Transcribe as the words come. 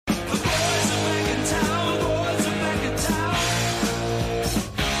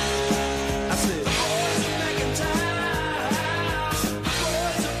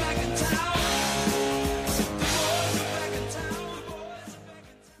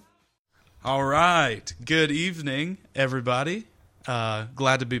All right. Good evening, everybody.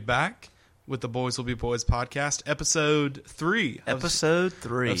 Glad to be back with the Boys Will Be Boys podcast, episode 3. Episode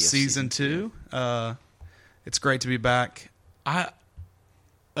 3 of season 2. It's great to be back.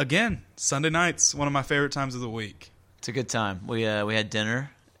 Again, Sunday nights, one of my favorite times of the week. It's a good time. We had dinner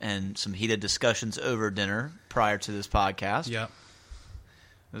and some heated discussions over dinner prior to this podcast. Yeah.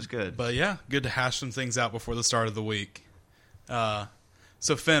 It was good. But yeah, good to hash some things out before the start of the week.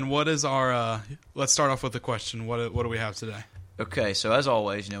 So Finn, what is our? Let's start off with the question. What do we have today? Okay, so as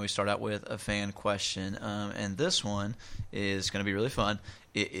always, we start out with a fan question, and this one is going to be really fun.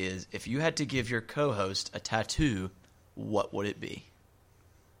 It is: if you had to give your co-host a tattoo, what would it be?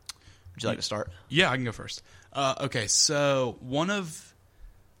 Would you like to start? Yeah, I can go first. Okay, so one of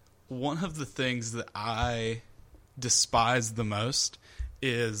the things that I despise the most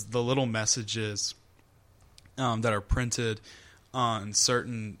is the little messages that are printed on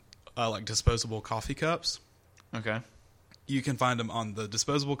certain like disposable coffee cups. Okay. You can find them on the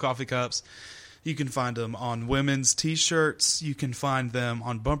disposable coffee cups. You can find them on women's T-shirts. You can find them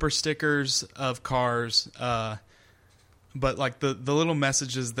on bumper stickers of cars. But like the little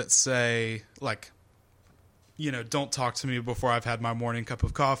messages that say like, don't talk to me before I've had my morning cup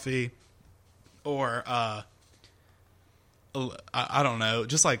of coffee, or I don't know,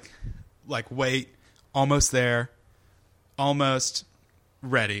 just like wait, almost there. Almost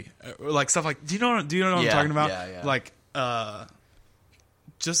ready, like stuff like. Do you know what I'm talking about? Yeah. Like,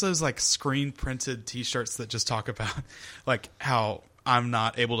 just those like screen printed T-shirts that just talk about like how I'm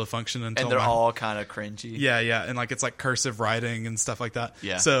not able to function until. And they're all kind of cringy. Yeah, and like it's like cursive writing and stuff like that.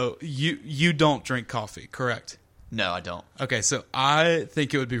 Yeah. So you don't drink coffee, correct? No, I don't. Okay, so I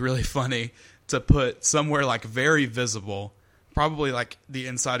think it would be really funny to put somewhere like very visible, probably like the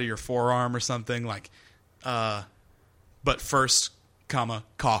inside of your forearm or something, like. But first,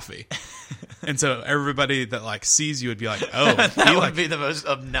 coffee. And so everybody that like sees you would be like, oh, that would be the most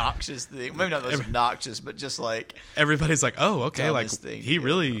obnoxious thing. Maybe not the most obnoxious, but just like everybody's like, oh, okay, like thing. he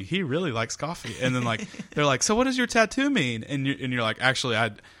really likes coffee. And then like they're like, so what does your tattoo mean? And you're like, actually,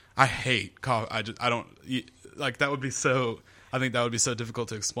 I hate coffee. I don't like that would be so. I think that would be so difficult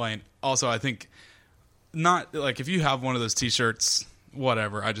to explain. Also, I think not like if you have one of those T-shirts,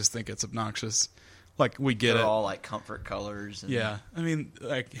 whatever. I just think it's obnoxious. Like we get They're it. all like comfort colors. And yeah, I mean,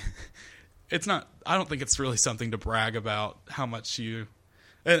 like it's not. I don't think it's really something to brag about how much you.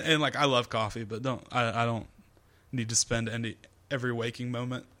 And like I love coffee, but I don't need to spend every waking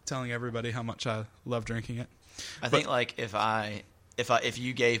moment telling everybody how much I love drinking it. I think like if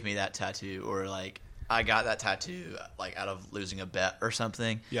you gave me that tattoo, or like I got that tattoo like out of losing a bet or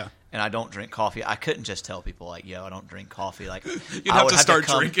something. Yeah. And I don't drink coffee. I couldn't just tell people like, yo, I don't drink coffee. Like you'd have to start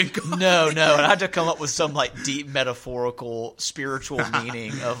drinking coffee. No, and I had to come up with some like deep metaphorical spiritual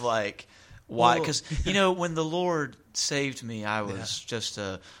meaning of like why, because when the Lord saved me, I was just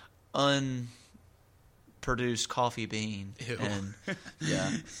a unproduced coffee bean. Ew. And yeah,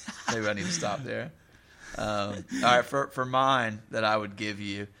 maybe I need to stop there. All right, for mine that I would give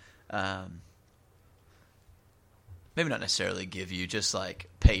you. Maybe not necessarily give you, just like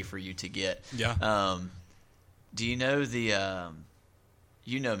pay for you to get. Yeah. Do you know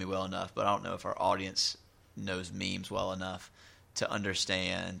you know me well enough, but I don't know if our audience knows memes well enough to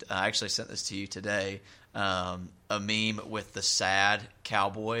understand. I actually sent this to you today. A meme with the sad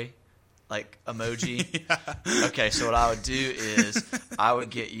cowboy like emoji. Yeah. Okay, so what I would do is I would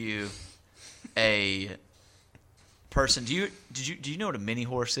get you a person. Do you know what a mini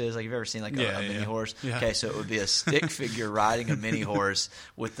horse is? Like, you've ever seen like a mini horse? Yeah. Okay, so it would be a stick figure riding a mini horse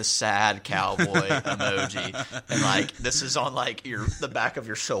with the sad cowboy emoji, and like this is on like the back of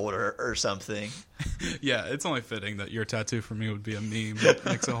your shoulder or something. Yeah, it's only fitting that your tattoo for me would be a meme. That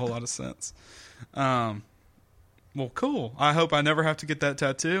makes a whole lot of sense. Well, cool. I hope I never have to get that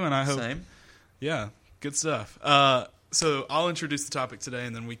tattoo, and I hope. Same. Yeah, good stuff. So I'll introduce the topic today,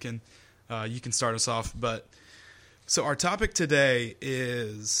 and then we can you can start us off, but. So our topic today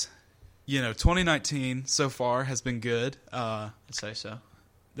is, 2019 so far has been good. I'd say so.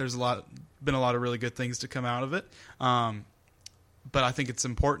 There's been a lot of really good things to come out of it. But I think it's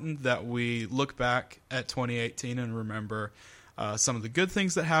important that we look back at 2018 and remember some of the good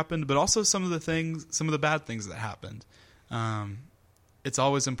things that happened, but also some of the bad things that happened. It's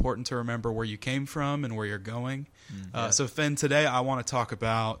always important to remember where you came from and where you're going. Yeah. So Finn, today I want to talk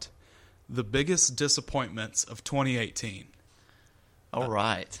about the biggest disappointments of 2018. All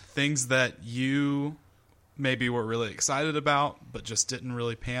right. Things that you maybe were really excited about, but just didn't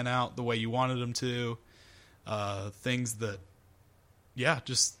really pan out the way you wanted them to. Things that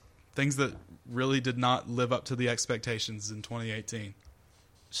really did not live up to the expectations in 2018.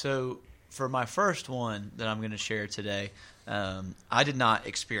 So for my first one that I'm going to share today, I did not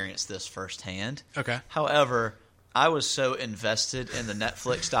experience this firsthand. Okay. However, I was so invested in the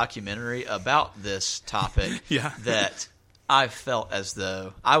Netflix documentary about this topic Yeah. that I felt as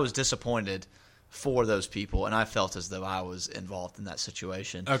though I was disappointed for those people, and I felt as though I was involved in that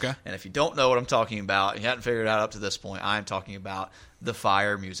situation. Okay. And if you don't know what I'm talking about, you hadn't figured it out up to this point, I am talking about the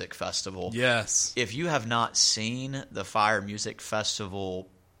Fire Music Festival. Yes. If you have not seen the Fire Music Festival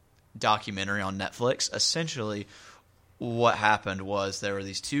documentary on Netflix, essentially what happened was there were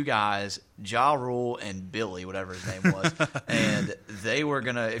these two guys, Ja Rule and Billy, whatever his name was, and they were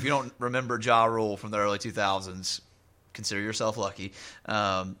going to, if you don't remember Ja Rule from the early 2000s, consider yourself lucky.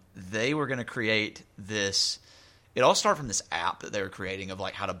 They were going to create this. It all started from this app that they were creating of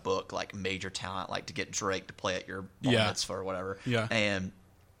like how to book like major talent, like to get Drake to play at your bar mitzvah or whatever. Yeah. And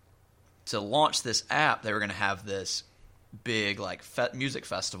to launch this app, they were going to have this big like music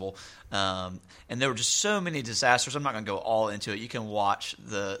festival, and there were just so many disasters. I'm not going to go all into it. You can watch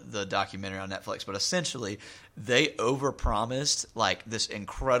the documentary on Netflix, but essentially they overpromised like this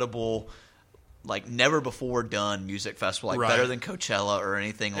incredible, like never before done music festival, like Right. better than Coachella or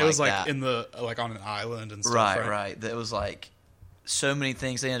anything like that. It was like in the on an island and stuff. Right. It was like so many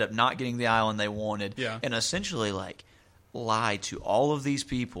things. They ended up not getting the island they wanted, Yeah. and essentially like lied to all of these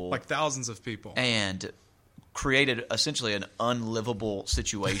people, Like thousands of people. and created essentially an unlivable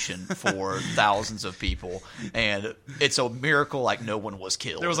situation for thousands of people. And it's a miracle like no one was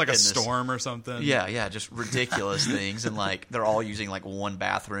killed. There was like a in this. storm or something. Yeah, just ridiculous things. And like they're all using like one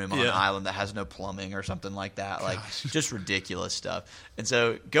bathroom on an Yeah. island that has no plumbing or something like that. Like just ridiculous stuff. And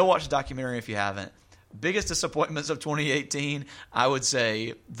so go watch the documentary if you haven't. Biggest disappointments of 2018, I would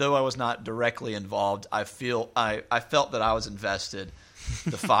say, though I was not directly involved, I felt that I was invested.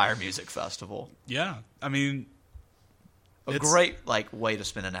 The Fire Music Festival. Yeah. I mean, A great like way to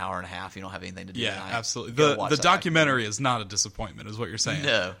spend an hour and a half. You don't have anything to do. yeah, tonight. absolutely. Go The watch the that documentary is not a disappointment, is what you're saying.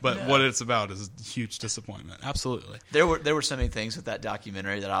 No, But no. what it's about is a huge disappointment. Absolutely. There were so many things with that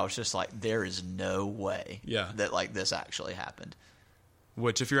documentary that I was just like, there is no way Yeah. that like this actually happened.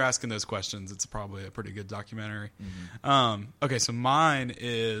 Which, if you're asking those questions, it's probably a pretty good documentary. Mm-hmm. Okay, so mine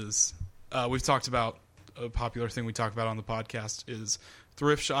is we've talked about a popular thing we talk about on the podcast is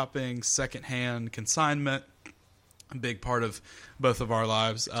thrift shopping, secondhand consignment. A big part of both of our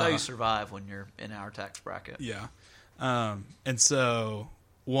lives. That's how you survive when you're in our tax bracket. Yeah. And so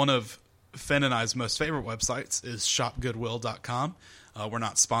one of Finn and I's most favorite websites is shopgoodwill.com. We're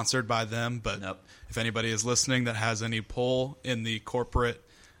not sponsored by them, but Nope. if anybody is listening that has any pull in the corporate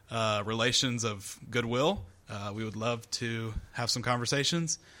relations of Goodwill, we would love to have some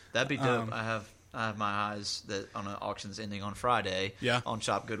conversations. That'd be dope. I have my eyes that on an auction's ending on Friday. Yeah. On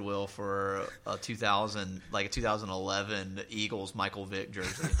Shop Goodwill for a 2011 Eagles Michael Vick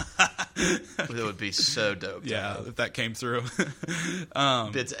jersey. It would be so dope. Yeah, if that came through.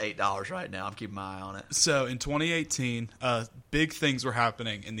 Bid's $8 right now. I'm keeping my eye on it. So in 2018, big things were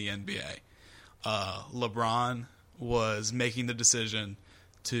happening in the NBA. LeBron was making the decision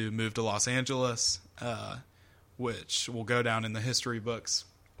to move to Los Angeles, which will go down in the history books.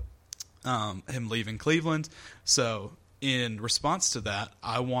 Him leaving Cleveland. So in response to that,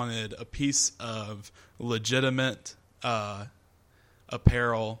 I wanted a piece of legitimate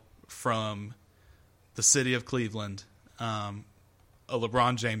apparel from the city of Cleveland, a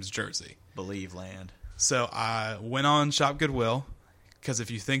LeBron James jersey. Believe land. So I went on Shop Goodwill because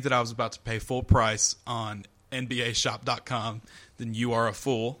if you think that I was about to pay full price on NBAshop.com, then you are a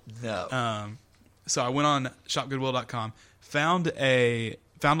fool. No. So I went on shopgoodwill.com, found a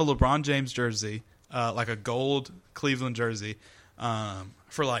LeBron James jersey, like a gold Cleveland jersey,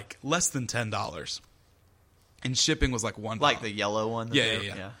 for like less than $10, and shipping was like $1. Like the yellow one? that Yeah, they-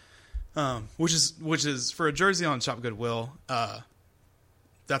 yeah. Which is for a jersey on Shop Goodwill,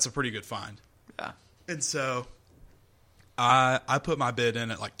 that's a pretty good find. Yeah. And so I put my bid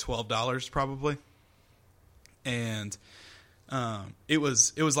in at like $12 probably, and it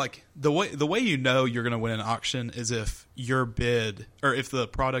was like the way you know you're going to win an auction is if your bid, or if the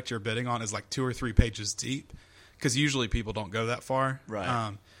product you're bidding on is like 2 or 3 pages deep, because usually people don't go that far.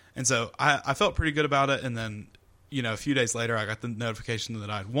 Right. And so I felt pretty good about it, and then a few days later I got the notification that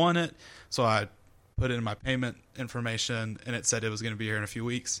I'd won it, so I put in my payment information, and it said it was going to be here in a few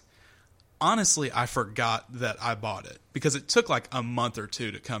weeks. Honestly, I forgot that I bought it because it took like a month or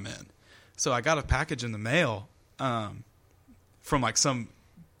 2 to come in. So I got a package in the mail from like some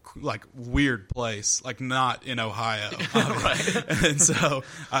like weird place, like not in Ohio. Right. And so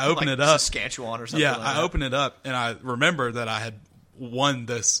I opened Like it up. Saskatchewan or something Yeah, like I that. opened it up and I remember that I had won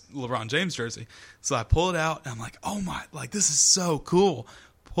this LeBron James jersey. So I pull it out and I'm like, oh my, like this is so cool.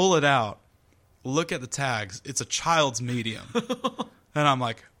 Pull it out. look at the tags. It's a child's medium. And I'm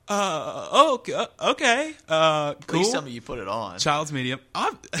like, okay, cool. Please tell me you put it on. Child's medium.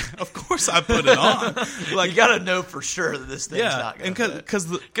 Of course I put it on. Like, you got to know for sure that this thing's not going to fit.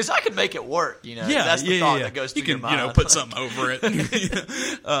 Because I could make it work, Yeah, that's the thought that goes through your mind. You can, put something over it.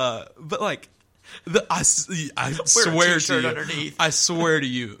 But like, I swear to you, underneath. I swear to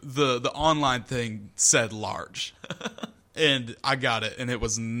you, the online thing said large. And I got it, and it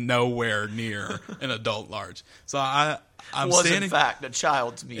was nowhere near an adult large. So I'm standing. In fact, a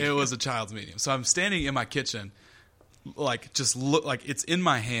child's medium. It was a child's medium. So I'm standing in my kitchen, like just look like it's in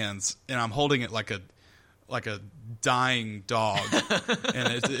my hands, and I'm holding it like a dying dog,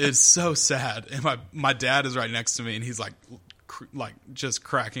 and it's so sad. And my dad is right next to me, and he's like just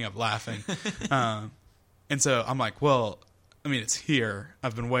cracking up laughing. And so I'm like, well, I mean, it's here.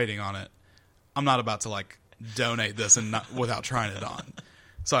 I've been waiting on it. I'm not about to like donate this and without trying it on.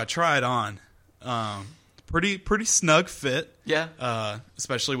 So I try it on. Pretty snug fit. Yeah.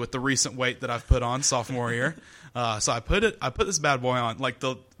 Especially with the recent weight that I've put on sophomore year. So I put this bad boy on. Like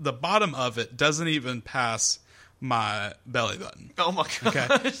the bottom of it doesn't even pass my belly button. Oh my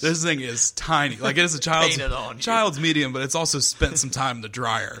god. Okay. This thing is tiny. Like it is a child's medium, but it's also spent some time in the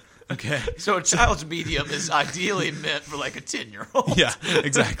dryer. Okay. So a child's medium is ideally meant for like a 10-year-old. Yeah,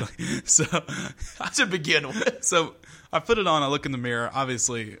 exactly. So to begin with. So I put it on, I look in the mirror.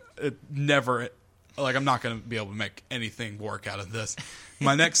 Obviously, I'm not going to be able to make anything work out of this.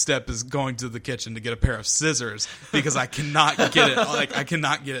 My next step is going to the kitchen to get a pair of scissors because I cannot get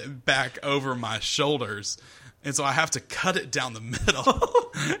it back over my shoulders. And so I have to cut it down the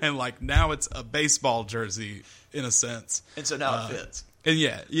middle. And like now it's a baseball jersey in a sense. And so now it fits. And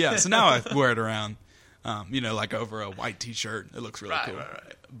yeah. So now I wear it around, like over a white T-shirt. It looks really cool.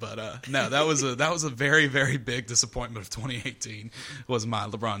 Right. But no, that was a very, very big disappointment of 2018. Was my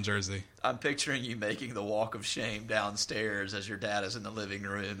LeBron jersey. I'm picturing you making the walk of shame downstairs as your dad is in the living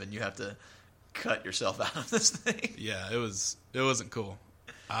room, and you have to cut yourself out of this thing. Yeah, it wasn't cool.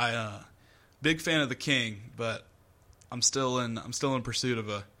 I big fan of the King, but I'm still in pursuit of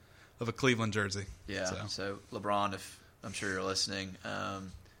a Cleveland jersey. Yeah. So LeBron, if I'm sure you're listening.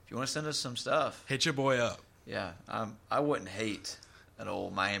 If you want to send us some stuff, hit your boy up. Yeah, I wouldn't hate an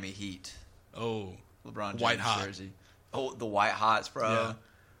old Miami Heat. Oh, LeBron James white hot jersey. Oh, the white hots, bro. Yeah.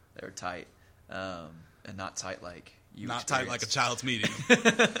 They're tight, and not tight like you. Not tight like a child's medium.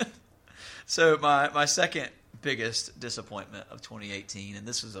 So my second biggest disappointment of 2018, and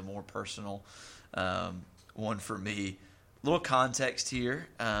this is a more personal one for me. Little context here.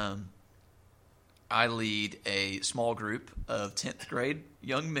 I lead a small group of 10th grade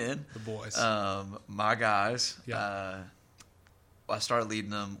young men. The boys. My guys. Yeah. I started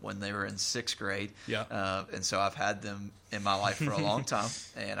leading them when they were in 6th grade. Yeah. And so I've had them in my life for a long time,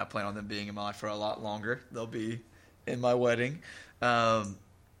 and I plan on them being in my life for a lot longer. They'll be in my wedding. So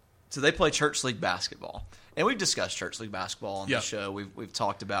they play church league basketball. And we've discussed church league basketball on the show. We've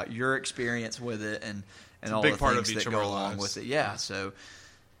talked about your experience with it and all the things that go along with it. Yeah, so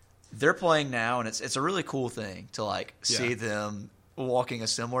they're playing now, and it's a really cool thing to like see them walking a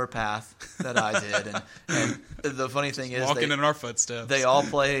similar path that I did. And the funny thing is, walking in our footsteps. They all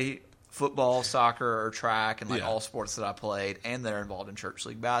play football, soccer, or track, and like Yeah. all sports that I played, and they're involved in church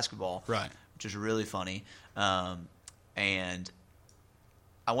league basketball, Right. which is really funny. And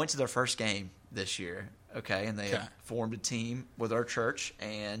I went to their first game this year, okay, and they had formed a team with our church,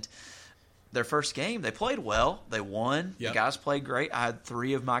 and their first game, they played well. They won. Yep. The guys played great. I had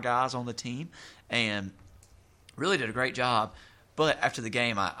 3 of my guys on the team and really did a great job. But after the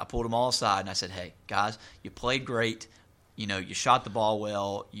game, I pulled them all aside and I said, hey, guys, you played great. You know, you shot the ball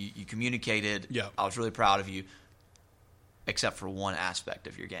well. You communicated. Yep. I was really proud of you, except for one aspect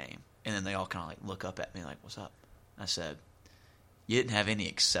of your game. And then they all kind of like look up at me like, what's up? I said, you didn't have any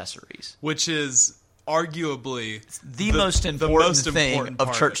accessories. Which is arguably The most important thing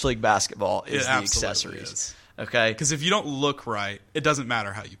of church league basketball is the accessories. Is. Okay? Because if you don't look right, it doesn't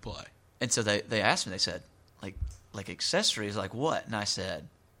matter how you play. And so they asked me, they said, like accessories, like what? And I said,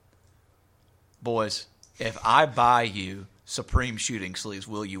 boys, if I buy you Supreme shooting sleeves,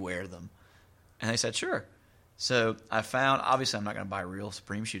 will you wear them? And they said, sure. So I found, obviously I'm not going to buy real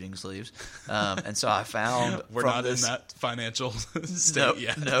Supreme shooting sleeves. And so I found We're not in that financial state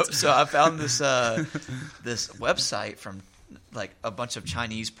yet. Nope. So I found this this website from like a bunch of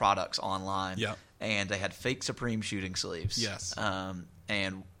Chinese products online. Yep. And they had fake Supreme shooting sleeves. Yes.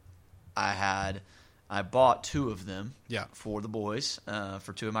 And I bought 2 of them for the boys,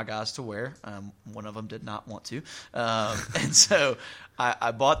 for 2 of my guys to wear. One of them did not want to. And so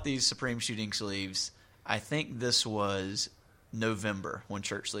I bought these Supreme shooting sleeves. I think this was November when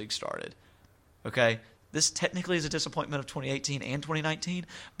Church League started. Okay, this technically is a disappointment of 2018 and 2019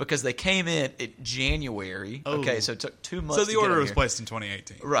 because they came in January. Oh. Okay, so it took 2 months. So the to get order them was here. placed in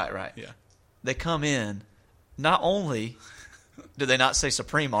 2018. Right. Yeah. They come in. Not only do they not say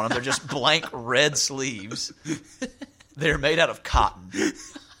Supreme on them, they're just blank red sleeves. They're made out of cotton.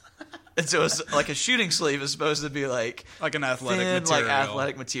 And so it's like a shooting sleeve is supposed to be like an athletic thin, material. like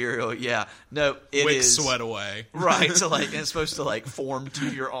athletic material. Yeah. No, it Wick is sweat away. Right. So like it's supposed to like form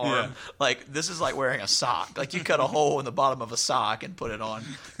to your arm. Yeah. Like this is like wearing a sock. Like you cut a hole in the bottom of a sock and put it on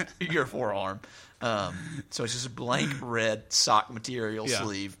your forearm. So it's just a blank red sock material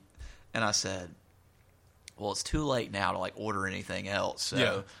sleeve. And I said, well, it's too late now to like order anything else.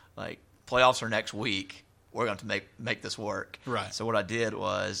 So like playoffs are next week. We're going to make this work. Right. So what I did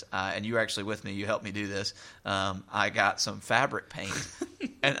was, and you were actually with me. You helped me do this. I got some fabric paint,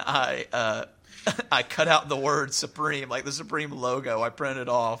 and I cut out the word Supreme, like the Supreme logo. I printed it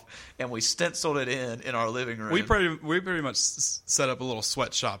off, and we stenciled it in our living room. We pretty much set up a little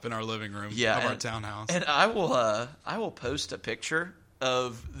sweatshop in our living room of our townhouse. And I will post a picture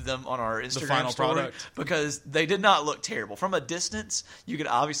of them on our Instagram final story product. because they did not look terrible. From a distance, you could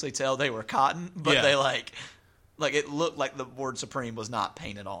obviously tell they were cotton, but they like it looked like the word Supreme was not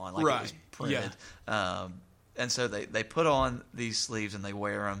painted on, like it was printed. And so they put on these sleeves and they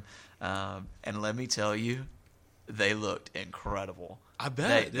wear them. And let me tell you, they looked incredible. I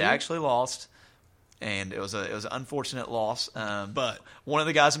bet they actually lost. And it was an unfortunate loss. But one of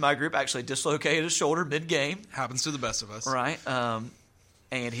the guys in my group actually dislocated his shoulder mid-game. Happens to the best of us. Right.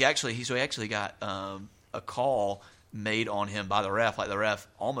 And he actually got a call made on him by the ref. Like the ref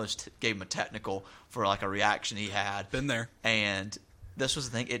almost gave him a technical for like a reaction he had. Been there. And this was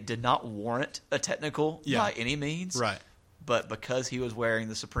the thing. It did not warrant a technical by any means. Right. But because he was wearing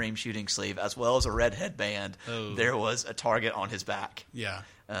the Supreme shooting sleeve as well as a red headband, there was a target on his back. Yeah.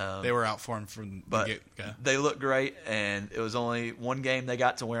 They were out for him from the get-go. They looked great, and it was only one game they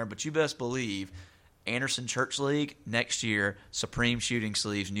got to wear them. But you best believe Anderson Church League next year, Supreme shooting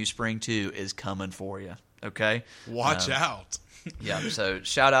sleeves, New Spring 2 is coming for you. Okay? Watch out. Yeah, so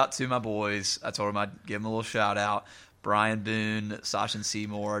shout out to my boys. I told them I'd give them a little shout out. Brian Boone, Sachin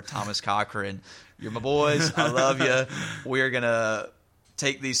Seymour, Thomas Cochran. You're my boys. I love you. We're going to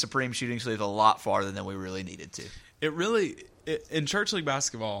take these Supreme shooting sleeves a lot farther than we really needed to. In church league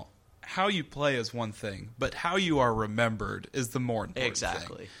basketball, how you play is one thing, but how you are remembered is the more important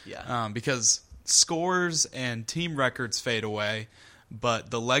thing. Yeah. Because scores and team records fade away,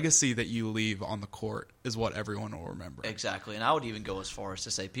 but the legacy that you leave on the court is what everyone will remember. Exactly. And I would even go as far as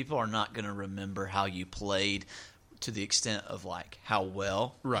to say people are not going to remember how you played to the extent of like how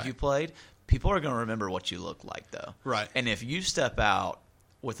well you played. People are going to remember what you look like, though. Right. And if you step out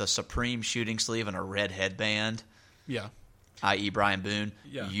with a Supreme shooting sleeve and a red headband, i.e. Brian Boone,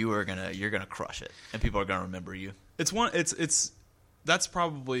 you're gonna crush it, and people are gonna remember you. That's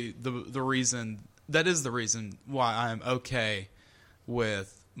probably the reason. That is the reason why I'm okay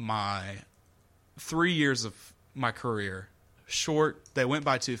with my 3 years of my career. Short, they went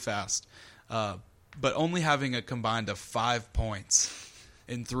by too fast, but only having a combined of 5 points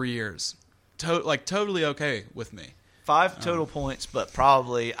in 3 years, totally okay with me. 5 total points, but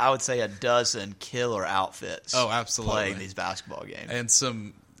probably I would say a dozen killer outfits. Oh, absolutely, playing these basketball games, and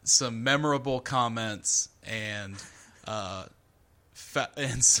some memorable comments and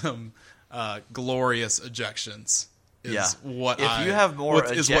some glorious ejections. Is what if you have more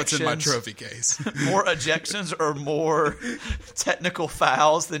ejections, is what's in my trophy case. More ejections or more technical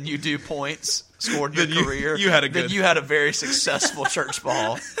fouls than you do points scored in your career. You had a very successful church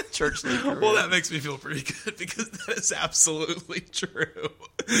league career. Well, that makes me feel pretty good because that is absolutely true.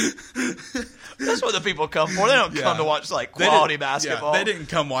 That's what the people come for. They don't come to watch quality basketball. They didn't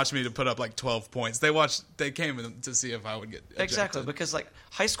come watch me to put up 12 points. They came to see if I would get ejected. Exactly, because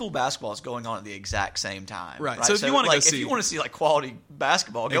high school basketball is going on at the exact same time. Right. So if you want to see quality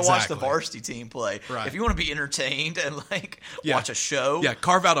basketball, go watch the varsity team play. Right. If you want to be entertained and watch a show,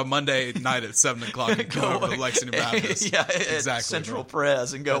 carve out a Monday night at 7:00 and go over to Lexington Baptist. Exactly. Central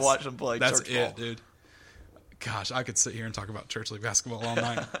Press and go watch them play. That's church it, ball. Dude. Gosh, I could sit here and talk about church league basketball all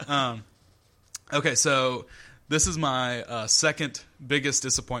night. Okay, so this is my second biggest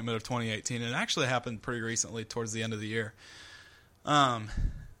disappointment of 2018, and it actually happened pretty recently towards the end of the year.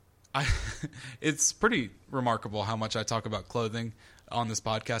 It's pretty remarkable how much I talk about clothing on this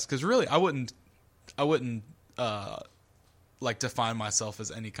podcast, because really I wouldn't define myself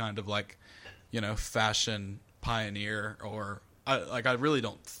as any kind of fashion pioneer, or I really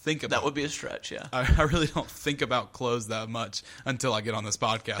don't think about that. Would be a stretch. Yeah, I really don't think about clothes that much until I get on this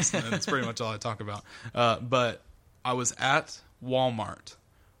podcast, and it's pretty much all I talk about. But I was at Walmart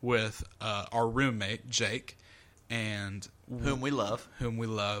with our roommate Jake, and Whom we love.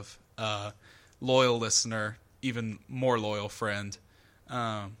 Loyal listener, even more loyal friend.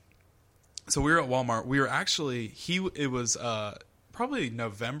 So we were at Walmart. We were actually it was probably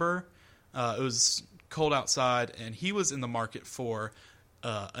November. It was cold outside, and he was in the market for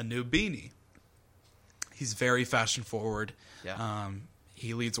a new beanie. He's very fashion forward. Yeah.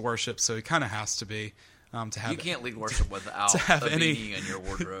 He leads worship, so he kind of has to be to have. You can't lead worship without to have a any beanie in your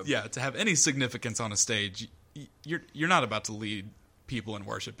wardrobe. Yeah, to have any significance on a stage, you're not about to lead people in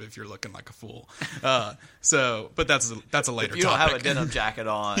worship if you're looking like a fool. But that's a later. If you don't topic. have a denim jacket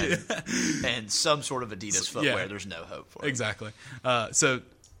on and some sort of Adidas footwear, yeah. there's no hope for it. Exactly. So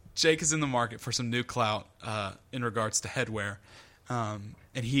Jake is in the market for some new clout in regards to headwear.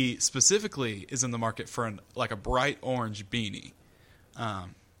 And he specifically is in the market for a bright orange beanie.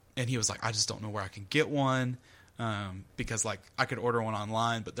 And he was like, I just don't know where I can get one because I could order one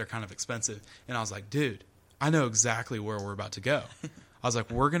online, but they're kind of expensive. And I was like, dude, I know exactly where we're about to go. I was like,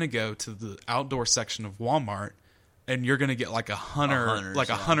 we're going to go to the outdoor section of Walmart, and you're going to get a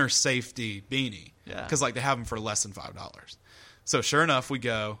hunter safety beanie. Yeah. Because they have them for less than $5. So sure enough, we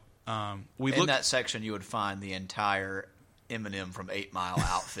go. In that section, you would find the entire Eminem from 8 Mile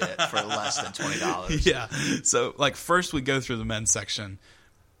outfit for less than $20. Yeah. So first we go through the men's section.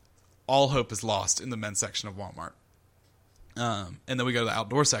 All hope is lost in the men's section of Walmart. And then we go to the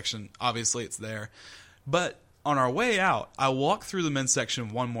outdoor section. Obviously, it's there. But on our way out, I walk through the men's section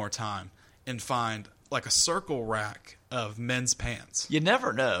one more time and find a circle rack of men's pants. You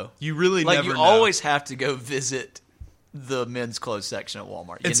never know. You really never know. You always have to go visit the men's clothes section at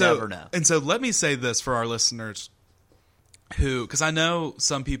Walmart. You never know. And so let me say this for our listeners because I know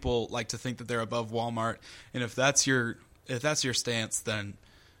some people like to think that they're above Walmart, and if that's your stance, then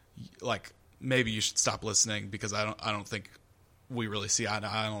maybe you should stop listening because I don't think we really see eye to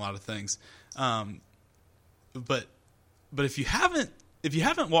eye on a lot of things. But if you haven't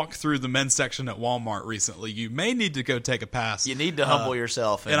walked through the men's section at Walmart recently, you may need to go take a pass. You need to humble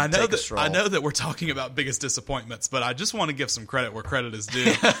yourself and take a stroll. I know that we're talking about biggest disappointments, but I just want to give some credit where credit is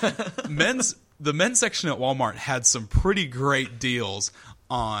due. The men's section at Walmart had some pretty great deals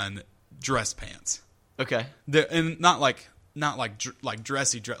on dress pants. Okay, and not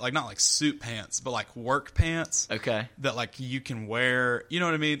dressy dress, not like suit pants, but work pants. Okay, that you can wear. You know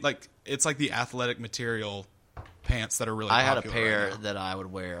what I mean? It's the athletic material pants that are really popular. I had a pair that I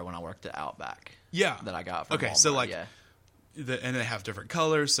would wear when I worked at Outback. Yeah. That I got from Walmart. So and they have different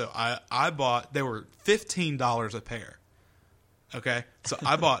colors. So I bought, they were $15 a pair. Okay. So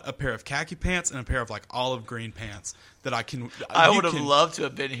I bought a pair of khaki pants and a pair of olive green pants that I can. I would have loved to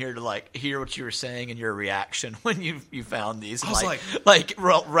have been here to hear what you were saying and your reaction when you found these. I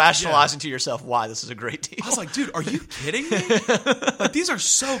was rationalizing to yourself why this is a great deal. I was like, dude, are you kidding me? These are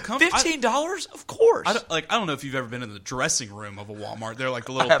so comfortable. $15? Of course. I don't know if you've ever been in the dressing room of a Walmart. They're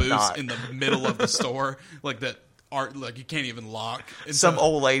the little booths in the middle of the store, that are you can't even lock. And some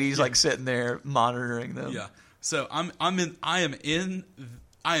old ladies sitting there monitoring them. Yeah. So I am in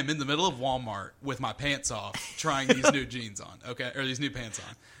the middle of Walmart with my pants off, trying these new jeans on. Okay, or these new pants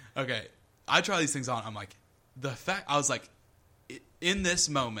on. Okay, I try these things on. I'm I was in this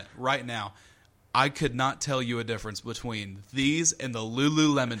moment right now, I could not tell you a difference between these and the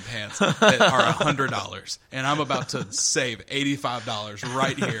Lululemon pants that are $100, and I'm about to save $85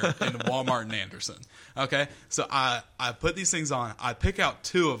 right here in Walmart and Anderson. Okay, so I put these things on. I pick out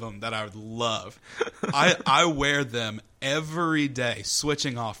 2 of them that I would love. I wear them every day,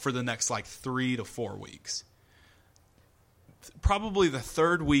 switching off for the next 3 to 4 weeks. Probably the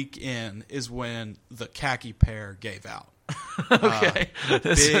 3rd week in is when the khaki pair gave out. Okay,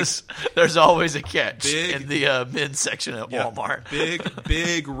 there's always a catch in the men's section at Walmart.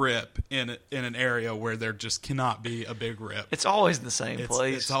 Big rip in an area where there just cannot be a big rip. It's always the same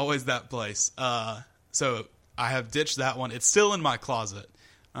place. It's always that place. So I have ditched that one. It's still in my closet.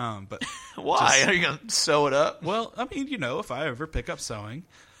 But why? Are you going to sew it up? Well, I mean, if I ever pick up sewing.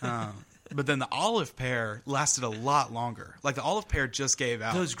 But then the olive pair lasted a lot longer. The olive pair just gave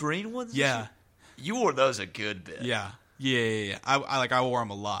out. Those green ones? Yeah. You wore those a good bit. Yeah. I wore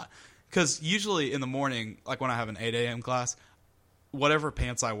them a lot. Because usually in the morning, when I have an 8 a.m. class, whatever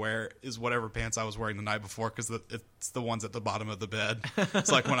pants I wear is whatever pants I was wearing the night before because it's the ones at the bottom of the bed.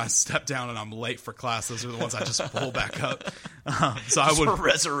 It's when I step down and I'm late for class, those are the ones I just pull back up. So I would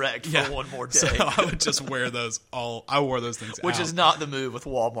resurrect for one more day. So I would just wear those I wore those things which out. is not the move with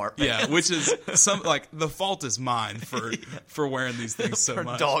Walmart pants. Yeah, which is the fault is mine for wearing these things so for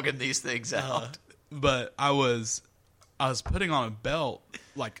much. Dogging these things out. But I was putting on a belt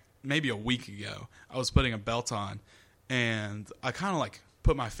maybe a week ago. I was putting a belt on, and I kind of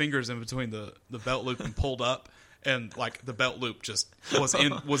put my fingers in between the belt loop and pulled up, and like the belt loop just was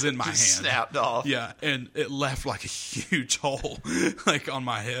in my hand, snapped off. Yeah, and it left like a huge hole like on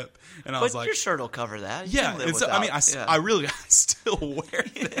my hip, and I was like, your shirt will cover that. You yeah. can live And so without- I mean, I still wear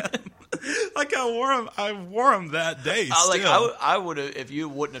them. Like I wore them that day. I would have if you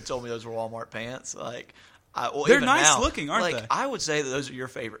wouldn't have told me those were Walmart pants. Like, they're even nice now, looking, aren't like, they? I would say that those are your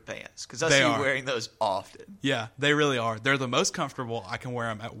favorite pants because I They see you are. wearing those often. Yeah, they really are. They're the most comfortable. I can wear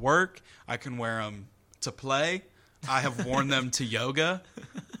them at work. I can wear them to play. I have worn them to yoga.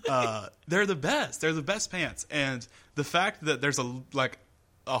 They're the best. They're the best pants. And the fact that there's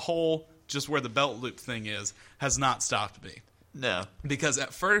a hole just where the belt loop thing is has not stopped me. No, Because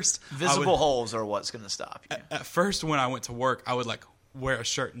at first, visible holes are what's going to stop you. At first, when I went to work, I would like wear a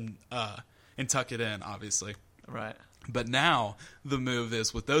shirt and tuck it in, obviously. Right. But now the move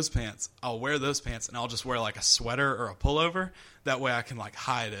is with those pants, I'll wear those pants and I'll just wear like a sweater or a pullover. That way I can like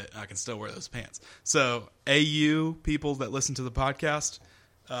hide it and I can still wear those pants. So AU people that listen to the podcast,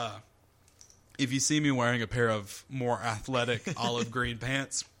 if you see me wearing a pair of more athletic olive green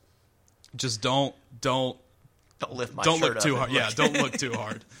pants, just don't lift my don't shirt look up too and hard. look. Yeah, don't look too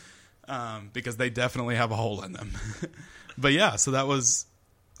hard. Because they definitely have a hole in them. But yeah, so that was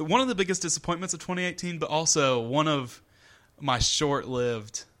one of the biggest disappointments of 2018, but also one of my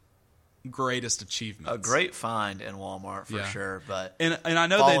short-lived greatest achievements. A great find in Walmart for Yeah. sure, but and I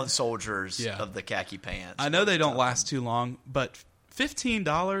know fallen they soldiers Yeah. of the khaki pants. I know they don't tough. last too long, but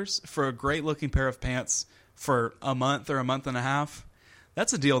 $15 for a great-looking pair of pants for a month or a month and a half,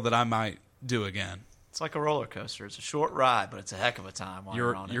 that's a deal that I might do again. It's like a roller coaster. It's a short ride, but it's a heck of a time while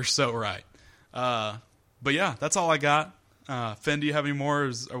you're on it. You're so right. But yeah, that's all I got. Finn, do you have any more?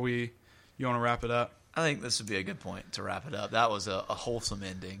 You want to wrap it up? I think this would be a good point to wrap it up. That was a wholesome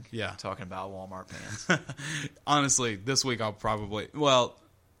ending. Yeah. Talking about Walmart pants. Honestly, this week I'll probably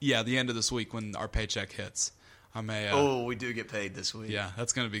the end of this week when our paycheck hits, I may. We do get paid this week. Yeah,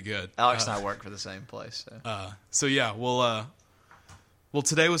 that's going to be good. Alex and I work for the same place. So yeah, well,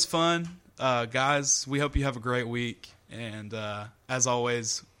 today was fun, guys. We hope you have a great week, and as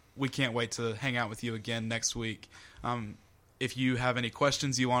always, we can't wait to hang out with you again next week. If you have any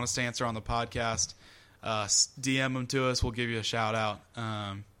questions you want us to answer on the podcast, DM them to us. We'll give you a shout out.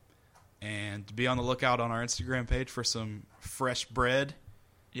 And be on the lookout on our Instagram page for some fresh bread.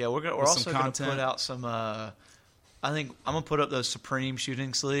 Yeah, we're also going to put out some. I think I'm going to put up those Supreme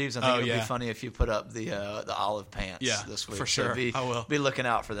shooting sleeves. I think it would be funny if you put up the olive pants this week. For sure. So I will. Be looking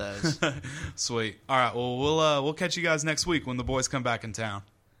out for those. Sweet. All right. Well, we'll catch you guys next week when the boys come back in town.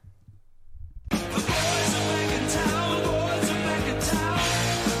 The boys are back in town.